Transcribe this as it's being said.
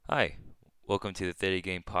Hi, welcome to the Theta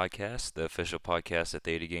Gang Podcast, the official podcast at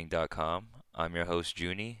thetagang.com. I'm your host,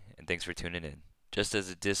 Junie, and thanks for tuning in. Just as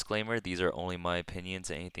a disclaimer, these are only my opinions,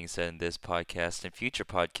 and anything said in this podcast and future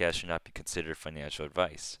podcasts should not be considered financial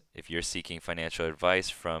advice. If you're seeking financial advice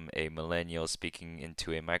from a millennial speaking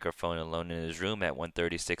into a microphone alone in his room at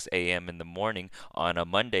 1:36 a.m. in the morning on a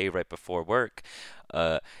Monday right before work,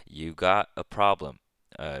 you got a problem.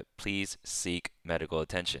 Please seek medical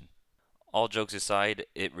attention. All jokes aside,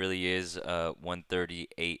 it really is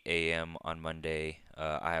 1:38 a.m. on Monday.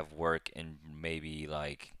 I have work in maybe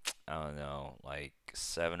like I don't know, like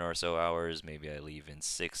 7 or so hours. Maybe I leave in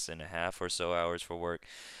 6.5 or so hours for work.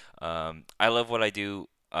 I love what I do.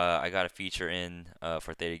 I got a feature in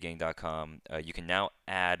for ThetaGang.com. You can now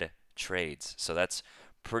add trades, so that's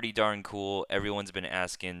pretty darn cool. Everyone's been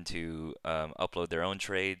asking to upload their own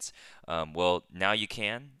trades. Well, now you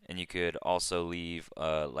can, and you could also leave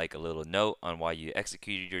like a little note on why you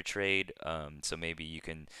executed your trade. So maybe you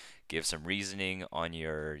can give some reasoning on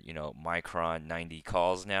your, Micron 90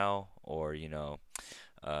 calls now, or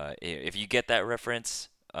if you get that reference,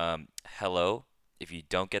 hello. If you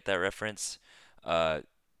don't get that reference, uh,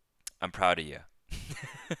 I'm proud of you.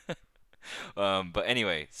 But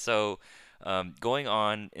anyway, so going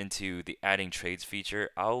on into the adding trades feature,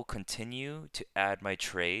 I'll continue to add my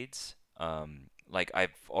trades like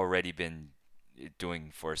I've already been doing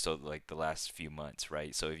for like the last few months,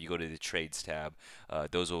 right? So if you go to the trades tab,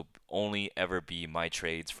 those will only ever be my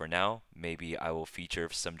trades for now. Maybe I will feature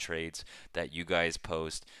some trades that you guys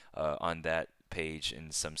post on that page in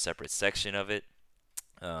some separate section of it.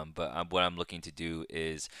 But what I'm looking to do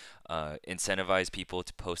is incentivize people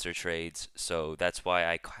to post their trades. So that's why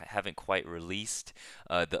I haven't quite released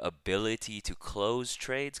the ability to close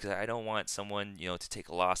trades because I don't want someone, to take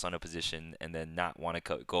a loss on a position and then not want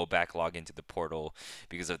to go back log into the portal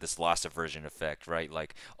because of this loss aversion effect, right?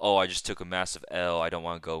 Like, oh, I just took a massive L. I don't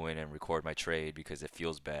want to go in and record my trade because it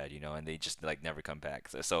feels bad, and they just like never come back.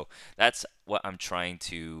 So that's what I'm trying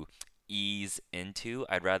to ease into.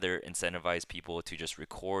 I'd rather incentivize people to just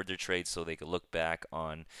record their trades so they could look back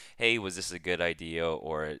on, hey, was this a good idea?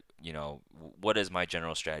 Or, what does my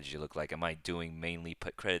general strategy look like? Am I doing mainly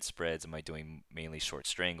put credit spreads? Am I doing mainly short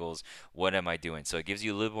strangles? What am I doing? So it gives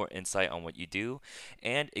you a little more insight on what you do,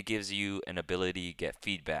 and it gives you an ability to get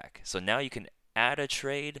feedback. So now you can add a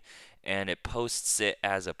trade and it posts it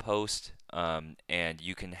as a post, and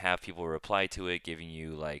you can have people reply to it giving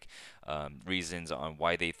you like reasons on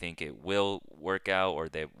why they think it will work out or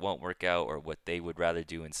they won't work out or what they would rather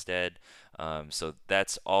do instead. So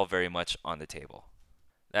that's all very much on the table.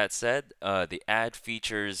 That said, the add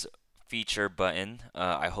features feature button,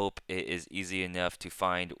 I hope it is easy enough to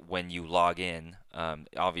find when you log in.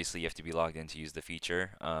 Obviously, you have to be logged in to use the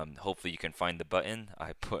feature. Hopefully, you can find the button.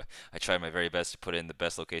 I tried my very best to put it in the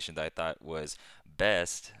best location that I thought was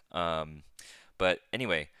best. But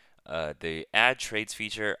anyway, the add trades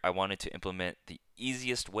feature, I wanted to implement the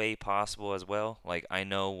easiest way possible as well. Like I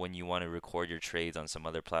know when you want to record your trades on some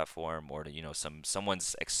other platform or to,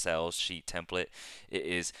 someone's Excel sheet template, it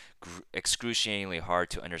is excruciatingly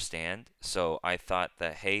hard to understand. So I thought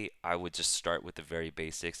that hey, I would just start with the very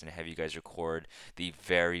basics and have you guys record the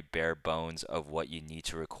very bare bones of what you need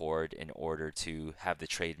to record in order to have the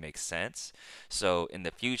trade make sense. So in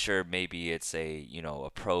the future, maybe it's a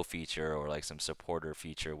pro feature or like some supporter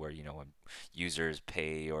feature where when users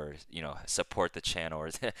pay or support the channel or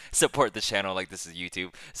support the channel like this is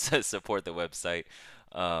YouTube, so support the website.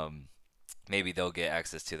 Um, Maybe they'll get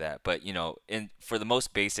access to that. But in for the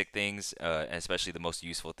most basic things, and especially the most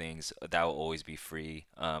useful things, that will always be free.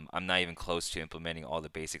 I'm not even close to implementing all the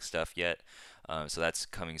basic stuff yet, so that's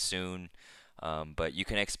coming soon. But you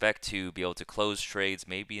can expect to be able to close trades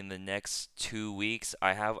maybe in the next 2 weeks.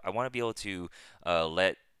 I want to be able to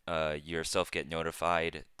let yourself get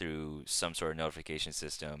notified through some sort of notification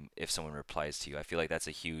system if someone replies to you. I feel like that's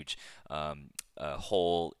a huge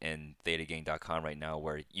hole in thetagang.com right now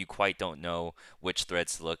where you quite don't know which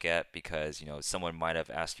threads to look at because someone might have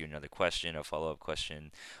asked you another question, a follow-up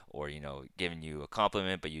question, or given you a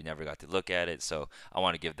compliment but you never got to look at it. So I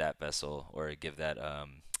want to give that vessel or give that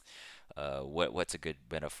what's a good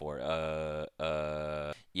metaphor?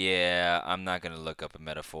 Yeah, I'm not gonna look up a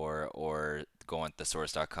metaphor or go on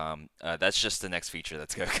thesaurus.com. That's just the next feature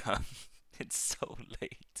that's gonna come. It's so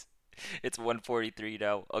late. It's 1:43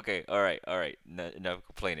 now. Okay, all right. Enough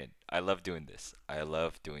complaining. I love doing this. I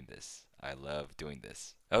love doing this. I love doing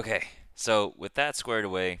this. Okay, so with that squared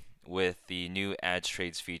away, with the new ads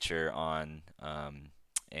trades feature on,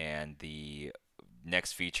 and the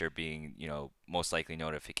next feature being, most likely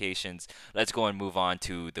notifications. Let's go and move on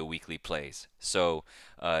to the weekly plays. So,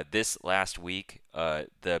 this last week,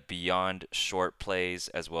 the Beyond short plays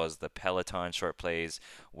as well as the Peloton short plays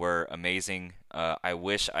were amazing. I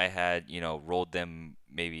wish I had, rolled them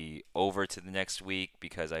maybe over to the next week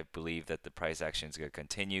because I believe that the price action is going to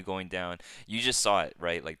continue going down. You just saw it,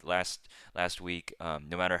 right? Like last week,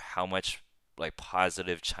 no matter how much like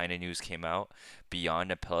positive China news came out,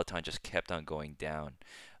 Beyond and Peloton just kept on going down.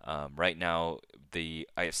 Right now,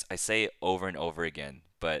 I say it over and over again,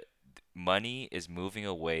 but money is moving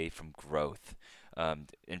away from growth.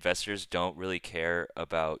 Investors don't really care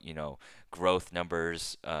about, growth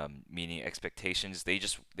numbers, meaning expectations. They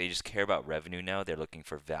just care about revenue now. They're looking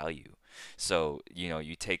for value. So,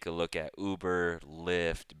 you take a look at Uber,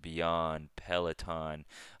 Lyft, Beyond, Peloton,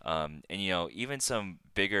 and even some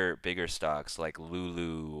bigger stocks like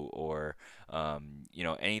Lulu or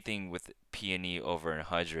anything with P&E over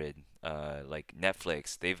 100, like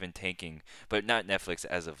Netflix. They've been tanking, but not Netflix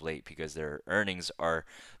as of late because their earnings are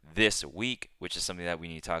this week, which is something that we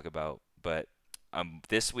need to talk about. But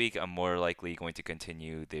this week, I'm more likely going to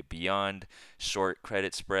continue the Beyond short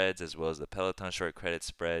credit spreads as well as the Peloton short credit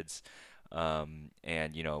spreads. And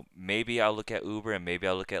maybe I'll look at Uber and maybe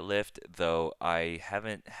I'll look at Lyft, though I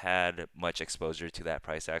haven't had much exposure to that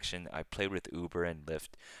price action. I played with Uber and Lyft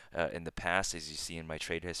in the past, as you see in my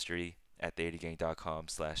trade history at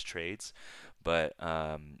theightygang.com/trades, but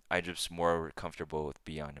I'm just more comfortable with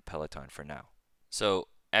Beyond and Peloton for now. So,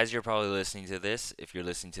 as you're probably listening to this, if you're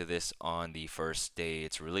listening to this on the first day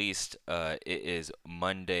it's released, it is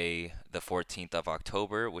Monday, the 14th of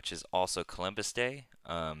October, which is also Columbus Day.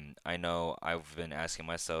 I know I've been asking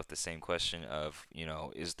myself the same question of,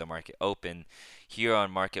 is the market open? Here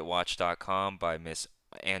on MarketWatch.com by Miss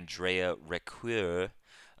Andrea Requeur,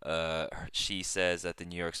 she says that the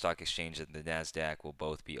New York Stock Exchange and the Nasdaq will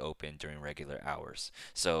both be open during regular hours.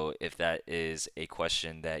 So if that is a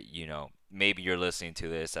question that maybe you're listening to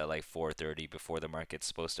this at like 4:30 before the market's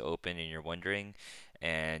supposed to open, and you're wondering,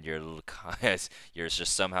 and you're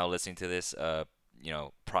just somehow listening to this,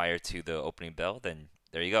 prior to the opening bell, then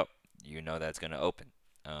there you go. You know that's gonna open.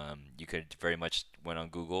 You could very much went on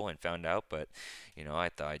Google and found out, but I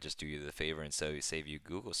thought I'd just do you the favor and so save you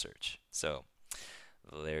Google search. So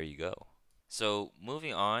there you go. So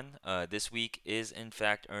moving on, this week is in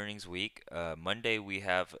fact earnings week. Monday we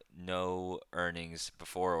have no earnings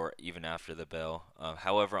before or even after the bell.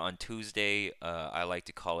 However, on Tuesday, I like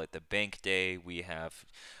to call it the bank day. We have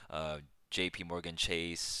J.P. Morgan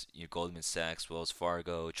Chase, Goldman Sachs, Wells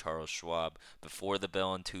Fargo, Charles Schwab before the bell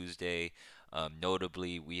on Tuesday.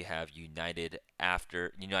 Notably, we have United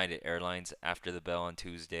Airlines after the bell on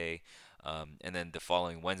Tuesday. And then the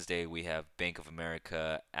following Wednesday, we have Bank of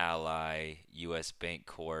America, Ally, U.S. Bank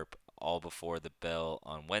Corp, all before the bell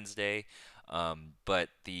on Wednesday. But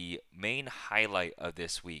the main highlight of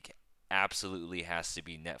this week absolutely has to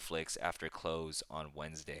be Netflix after close on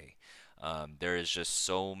Wednesday. There is just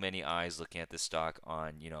so many eyes looking at this stock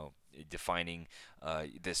on, defining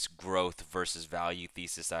this growth versus value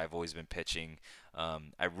thesis that I've always been pitching.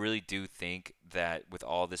 I really do think that with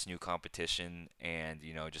all this new competition and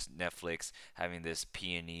just Netflix having this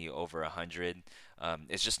P&E over 100,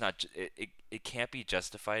 it's just not it can't be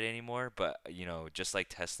justified anymore. But just like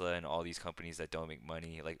Tesla and all these companies that don't make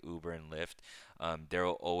money like Uber and Lyft, there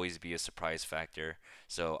will always be a surprise factor.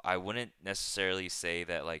 So I wouldn't necessarily say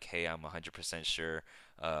that like, hey, I'm 100% sure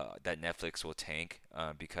that Netflix will tank,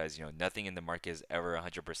 because nothing in the market is ever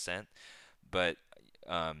 100%. But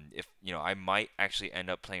if I might actually end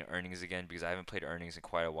up playing earnings again because I haven't played earnings in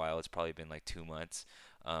quite a while. It's probably been like 2 months.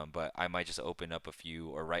 But I might just open up a few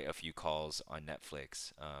or write a few calls on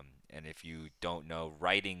Netflix. And if you don't know,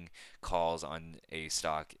 writing calls on a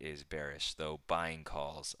stock is bearish, though buying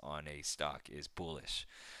calls on a stock is bullish.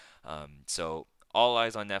 So all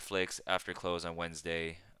eyes on Netflix after close on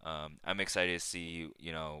Wednesday. I'm excited to see,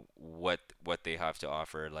 what they have to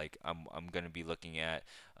offer. Like I'm gonna be looking at,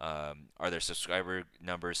 are their subscriber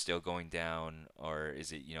numbers still going down, or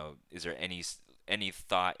is there any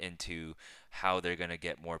thought into how they're gonna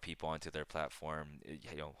get more people onto their platform?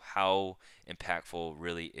 How impactful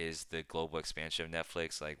really is the global expansion of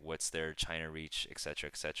Netflix? Like, what's their China reach, etc.,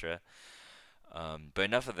 etc. But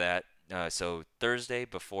enough of that. So Thursday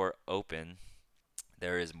before open,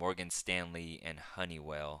 there is Morgan Stanley and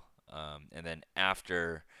Honeywell. And then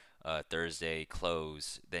after Thursday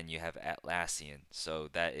close, then you have Atlassian. So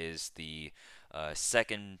that is the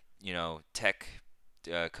second, tech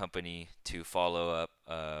company to follow up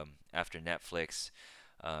after Netflix.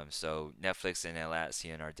 So Netflix and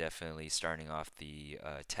Atlassian are definitely starting off the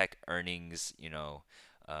tech earnings,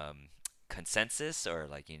 um, consensus or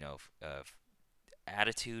like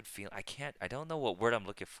attitude feel. I don't know what word I'm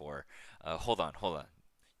looking for. Hold on.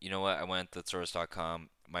 You know what? I went to thesaurus.com.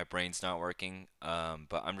 My brain's not working.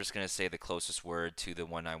 But I'm just gonna say the closest word to the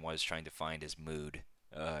one I was trying to find is mood.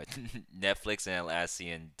 Netflix and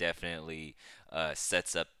Atlassian definitely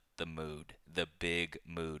sets up the mood, the big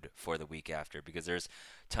mood for the week after, because there's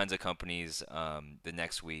tons of companies the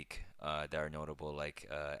next week that are notable, like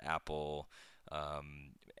Apple,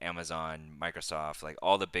 Amazon, Microsoft, like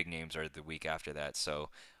all the big names are the week after that. So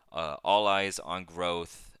all eyes on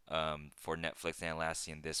growth for Netflix and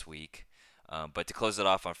Atlassian this week. But to close it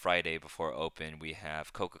off on Friday before open, we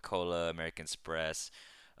have Coca-Cola, American Express,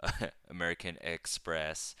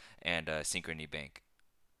 and Synchrony Bank.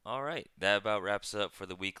 All right, that about wraps it up for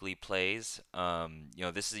the weekly plays.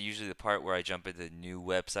 This is usually the part where I jump into new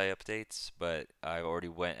website updates, but I already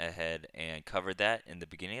went ahead and covered that in the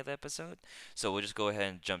beginning of the episode. So we'll just go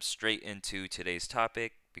ahead and jump straight into today's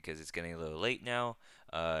topic because it's getting a little late now,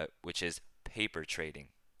 which is paper trading.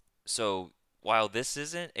 So while this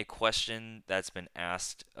isn't a question that's been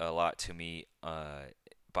asked a lot to me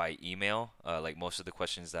by email, like most of the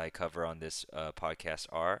questions that I cover on this podcast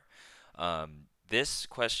are, this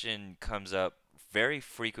question comes up very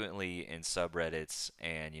frequently in subreddits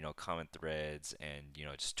and comment threads and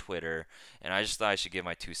just Twitter, and I just thought I should give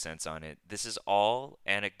my 2 cents on it. This is all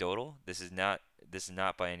anecdotal. This is not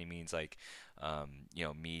by any means like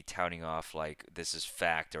me touting off like this is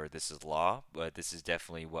fact or this is law, but this is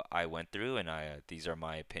definitely what I went through, and these are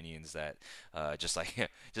my opinions that just like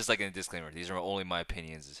just like in a disclaimer, these are only my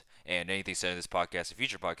opinions, and anything said in this podcast and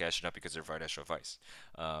future podcast should not be considered financial advice.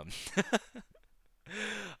 Um,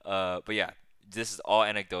 but yeah, this is all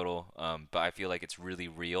anecdotal, but I feel like it's really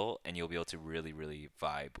real, and you'll be able to really, really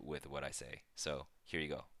vibe with what I say. So here you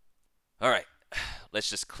go. All right, let's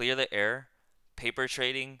just clear the air. Paper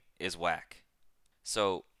trading is whack.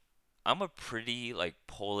 So I'm a pretty like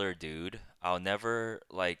polar dude. I'll never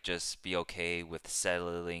like just be okay with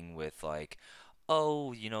settling with like,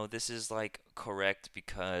 oh, this is like correct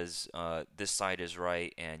because this side is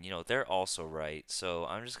right and they're also right. So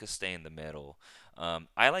I'm just gonna stay in the middle.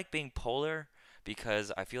 I like being polar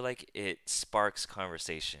because I feel like it sparks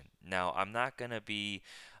conversation. Now I'm not gonna be,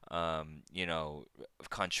 um, you know,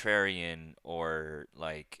 contrarian or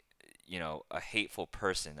like a hateful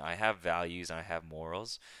person. I have values and I have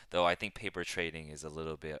morals, though I think paper trading is a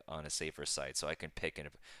little bit on a safer side, so I can pick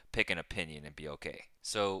an opinion and be okay.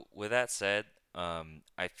 So with that said,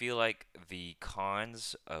 I feel like the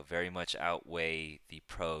cons very much outweigh the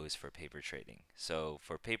pros for paper trading. So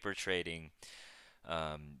for paper trading,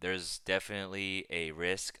 there's definitely a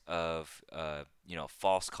risk of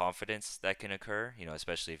false confidence that can occur.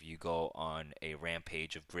 Especially if you go on a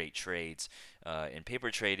rampage of great trades in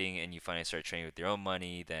paper trading and you finally start trading with your own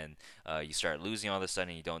money, then you start losing all of a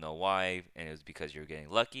sudden. You don't know why, and it was because you're getting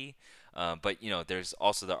lucky. But there's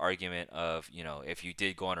also the argument of if you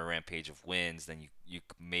did go on a rampage of wins, then you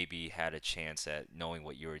maybe had a chance at knowing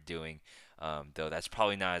what you were doing. Though that's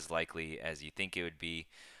probably not as likely as you think it would be.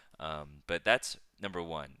 But that's number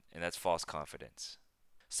one, and that's false confidence.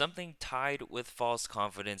 Something tied with false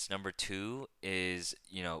confidence, number two, is,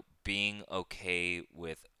 being okay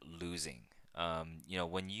with losing.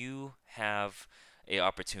 When you have a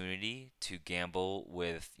opportunity to gamble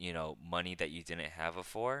with, money that you didn't have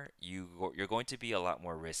before, you're going to be a lot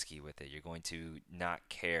more risky with it. You're going to not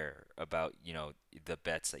care about, the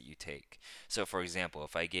bets that you take. So, for example,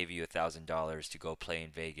 if I gave you $1,000 to go play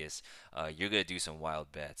in Vegas, you're gonna do some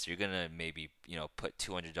wild bets. You're gonna maybe, put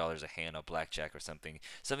 $200 a hand on blackjack or something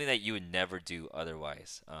that you would never do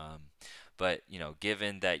otherwise. But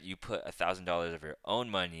given that you put $1,000 of your own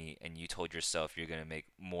money and you told yourself you're gonna make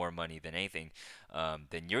more money than anything,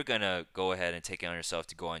 then you're gonna go ahead and take it on yourself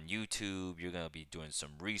to go on YouTube. You're gonna be doing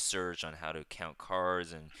some research on how to count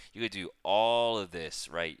cards, and you're gonna do all of this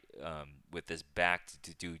right with this back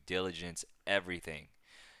to due diligence, everything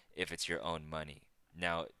if it's your own money.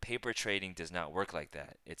 Now, paper trading does not work like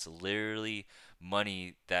that. It's literally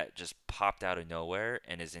money that just popped out of nowhere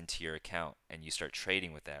and is into your account, and you start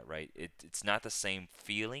trading with that, right? It's not the same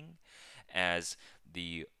feeling as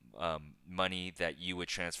the money that you would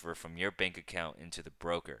transfer from your bank account into the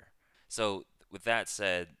broker. So, with that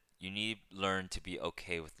said, you need to learn to be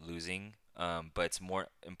okay with losing, but it's more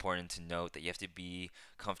important to note that you have to be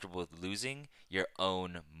comfortable with losing your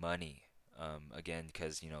own money. Again,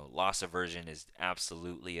 because loss aversion is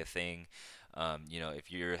absolutely a thing.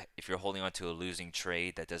 If you're holding on to a losing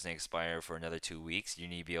trade that doesn't expire for another 2 weeks, you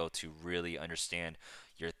need to be able to really understand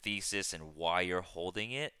your thesis and why you're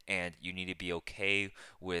holding it, and you need to be okay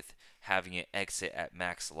with having it exit at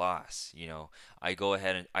max loss. I go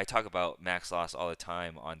ahead and I talk about max loss all the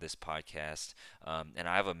time on this podcast, and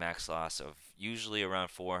I have a max loss of usually around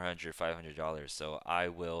 400, $500. So I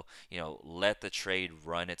will, let the trade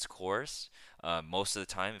run its course. Most of the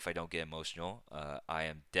time, if I don't get emotional, I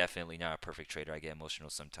am definitely not a perfect trader. I get emotional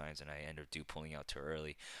sometimes, and I end up pulling out too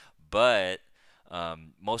early. But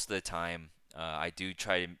most of the time, I do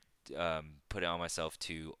try to put it on myself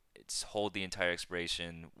to hold the entire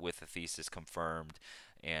expiration with the thesis confirmed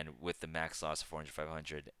and with the max loss of 400,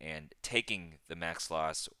 500, and taking the max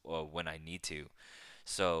loss when I need to.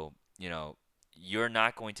 So, you're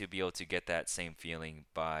not going to be able to get that same feeling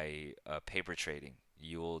by paper trading.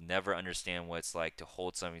 You will never understand what it's like to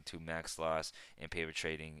hold something to max loss in paper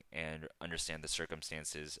trading and understand the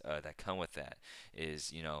circumstances that come with that.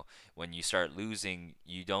 Is, when you start losing,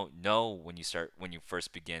 you don't know when you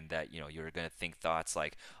first begin that, you're going to think thoughts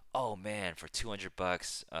like, oh man, for 200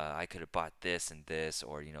 bucks, I could have bought this and this,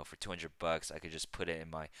 or, for 200 bucks, I could just put it in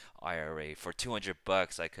my IRA. For 200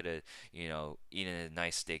 bucks, I could have, eating a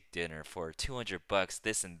nice steak dinner. For 200 bucks,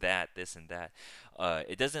 this and that, this and that.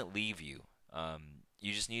 It doesn't leave you.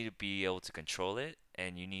 You just need to be able to control it,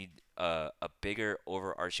 and you need a bigger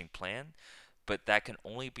overarching plan, but that can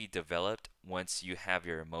only be developed once you have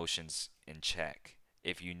your emotions in check.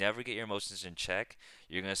 If you never get your emotions in check,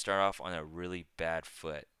 you're going to start off on a really bad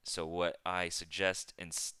foot. So, what I suggest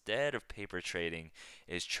instead of paper trading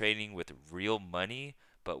is trading with real money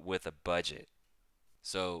but with a budget.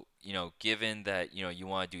 So, given that, you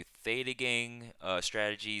want to do theta gang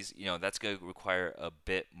strategies, that's going to require a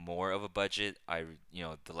bit more of a budget.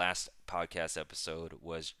 The last podcast episode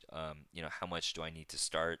was, how much do I need to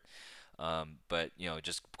start? But,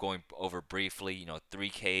 just going over briefly,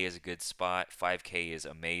 3K is a good spot, 5K is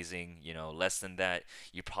amazing. Less than that,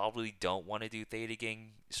 you probably don't want to do theta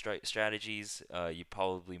gang strategies. You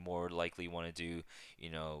probably more likely want to do,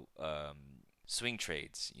 swing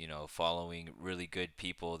trades, following really good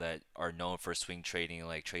people that are known for swing trading,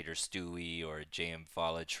 like Trader Stewie or JM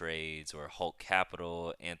Fala Trades or Hulk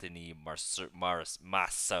Capital, Anthony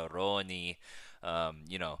Massaroni,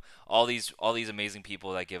 all these amazing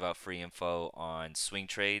people that give out free info on swing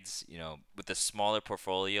trades. With a smaller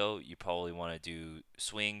portfolio, you probably want to do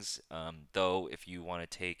swings. Though, if you want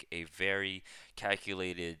to take a very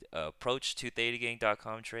calculated approach to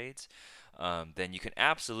ThetaGang.com trades, then you can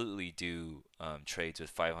absolutely do trades with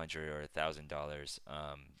 500 or $1,000.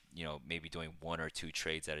 Maybe doing one or two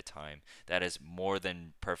trades at a time. That is more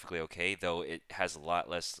than perfectly okay, though it has a lot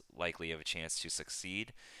less likely of a chance to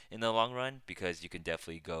succeed in the long run because you can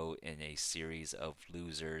definitely go in a series of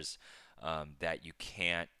losers that you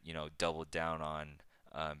can't, double down on.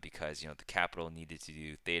 Because the capital needed to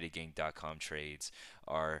do ThetaGang.com trades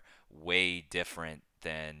are way different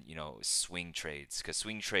than swing trades, because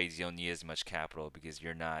swing trades you don't need as much capital because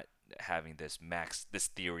you're not having this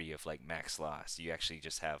theory of like max loss. You actually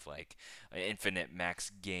just have like an infinite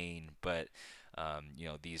max gain, but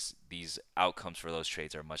these outcomes for those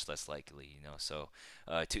trades are much less likely. So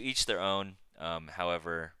to each their own.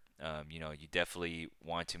 However, you definitely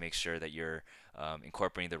want to make sure that you're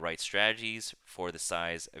incorporating the right strategies for the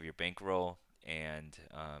size of your bankroll, and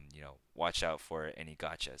watch out for any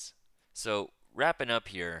gotchas. So wrapping up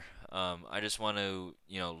here, I just want to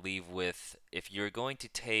leave with, if you're going to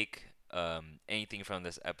take anything from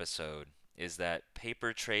this episode, is that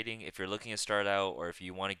paper trading, if you're looking to start out, or if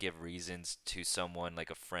you want to give reasons to someone like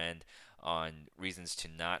a friend on reasons to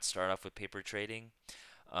not start off with paper trading,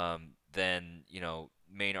 then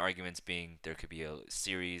main arguments being there could be a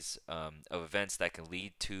series of events that can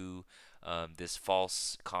lead to this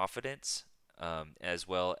false confidence, as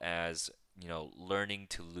well as learning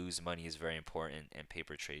to lose money is very important, and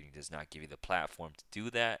paper trading does not give you the platform to do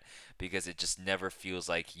that because it just never feels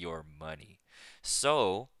like your money.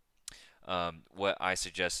 So what I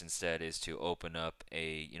suggest instead is to open up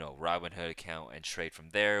a Robinhood account and trade from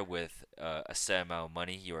there with a set amount of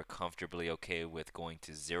money. You are comfortably okay with going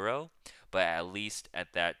to zero, but at least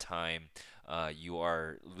at that time you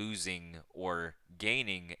are losing or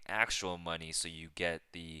gaining actual money, so you get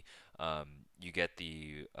the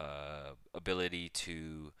ability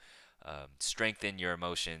to strengthen your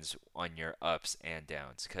emotions on your ups and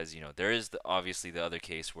downs, because there is obviously the other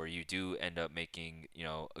case where you do end up making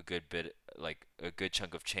a good bit, like a good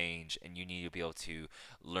chunk of change, and you need to be able to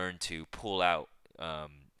learn to pull out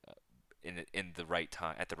in the right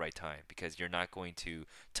time, at the right time, because you're not going to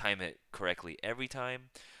time it correctly every time.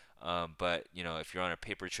 But if you're on a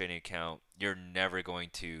paper trading account, you're never going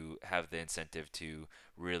to have the incentive to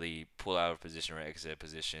really pull out of position or exit a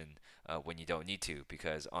position when you don't need to,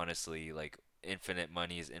 because honestly, like, infinite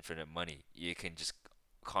money is infinite money. You can just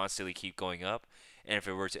constantly keep going up, and if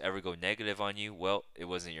it were to ever go negative on you, well, it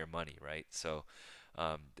wasn't your money, right? So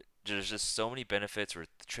there's just so many benefits with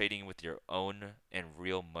trading with your own and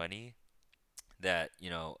real money that,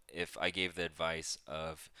 if I gave the advice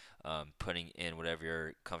of putting in whatever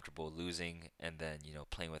you're comfortable losing and then,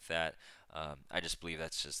 playing with that, I just believe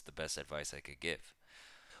that's just the best advice I could give.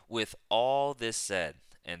 With all this said,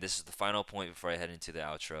 and this is the final point before I head into the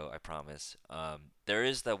outro, I promise, there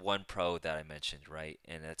is that one pro that I mentioned, right?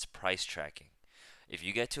 And that's price tracking. If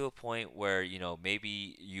you get to a point where,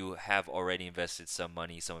 maybe you have already invested some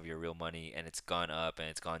money, some of your real money, and it's gone up and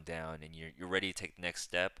it's gone down, and you're ready to take the next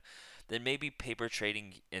step, then maybe paper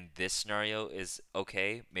trading in this scenario is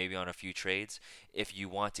okay, maybe on a few trades, if you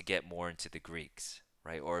want to get more into the Greeks,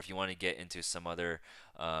 right? Or if you want to get into some other,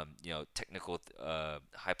 technical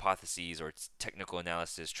hypotheses or technical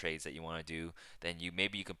analysis trades that you want to do, then you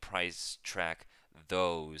can price track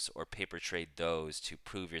those or paper trade those to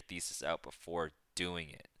prove your thesis out before doing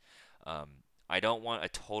it. Um, I don't want a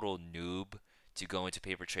total noob to go into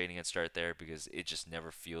paper trading and start there because it just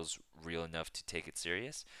never feels real enough to take it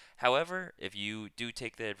serious. However, if you do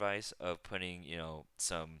take the advice of putting,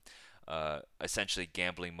 some essentially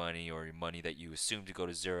gambling money or money that you assume to go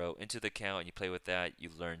to zero into the account and you play with that, you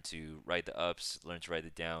learn to ride the ups, learn to ride the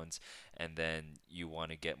downs, and then you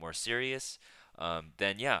want to get more serious.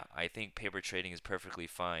 Then yeah, I think paper trading is perfectly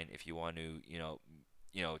fine if you want to,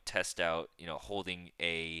 test out, holding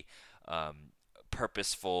a um,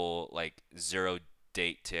 purposeful like zero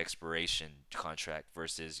date to expiration contract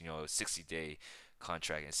versus, a 60-day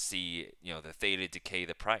contract, and see, the theta decay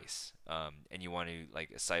the price. And you want to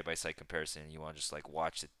like a side by side comparison. And you want to just like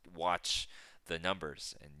watch the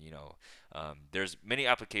numbers. And there's many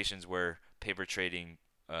applications where paper trading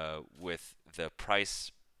with the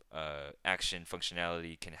price action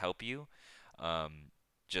functionality can help you. Um,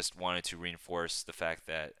 just wanted to reinforce the fact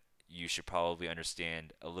that you should probably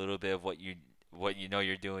understand a little bit of what you know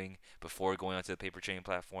you're doing before going onto the paper trading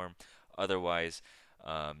platform. Otherwise,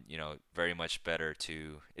 it's very much better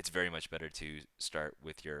to start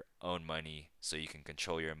with your own money so you can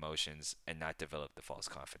control your emotions and not develop the false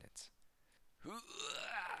confidence.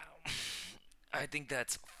 I think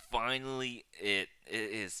that's finally it.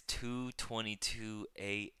 It is 2:22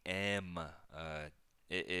 a.m.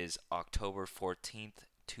 It is October 14th,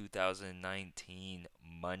 2019,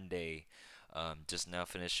 Monday. Just now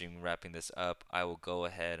finishing wrapping this up. I will go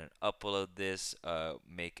ahead and upload this,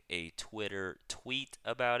 make a Twitter tweet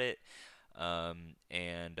about it. Yeah,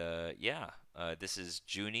 this is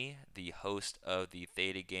Junie, the host of the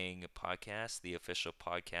Theta Gang podcast, the official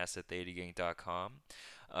podcast at thetagang.com.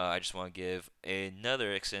 I just want to give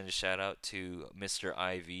another extended shout out to Mr.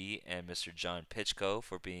 IV and Mr. John Pitchko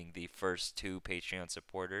for being the first two Patreon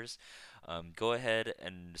supporters. Go ahead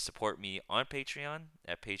and support me on Patreon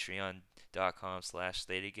at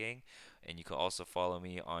patreon.com/ThetaGang. And you can also follow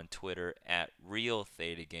me on Twitter at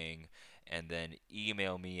RealThetaGang, and then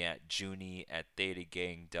email me at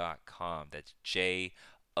junie@thetagang.com. That's JOON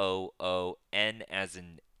as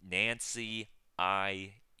in Nancy,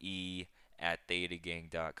 IE at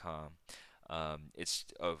thetagang.com. It's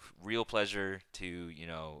a real pleasure to,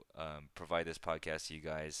 provide this podcast to you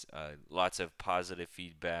guys. Lots of positive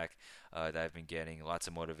feedback that I've been getting, lots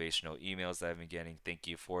of motivational emails that I've been getting. Thank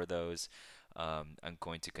you for those. I'm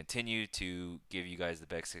going to continue to give you guys the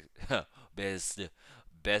best,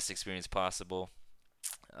 best experience possible.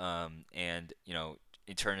 And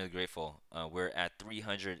eternally grateful. We're at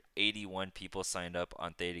 381 people signed up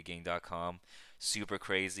on thetagang.com. Super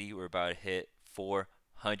crazy. We're about to hit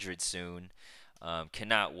 400 soon.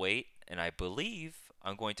 Cannot wait. And I believe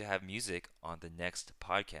I'm going to have music on the next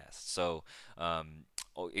podcast. So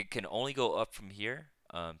it can only go up from here.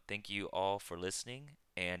 Thank you all for listening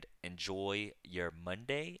and enjoy your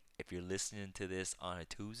Monday. If you're listening to this on a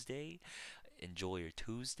Tuesday, enjoy your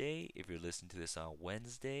Tuesday. If you're listening to this on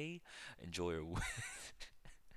Wednesday, enjoy your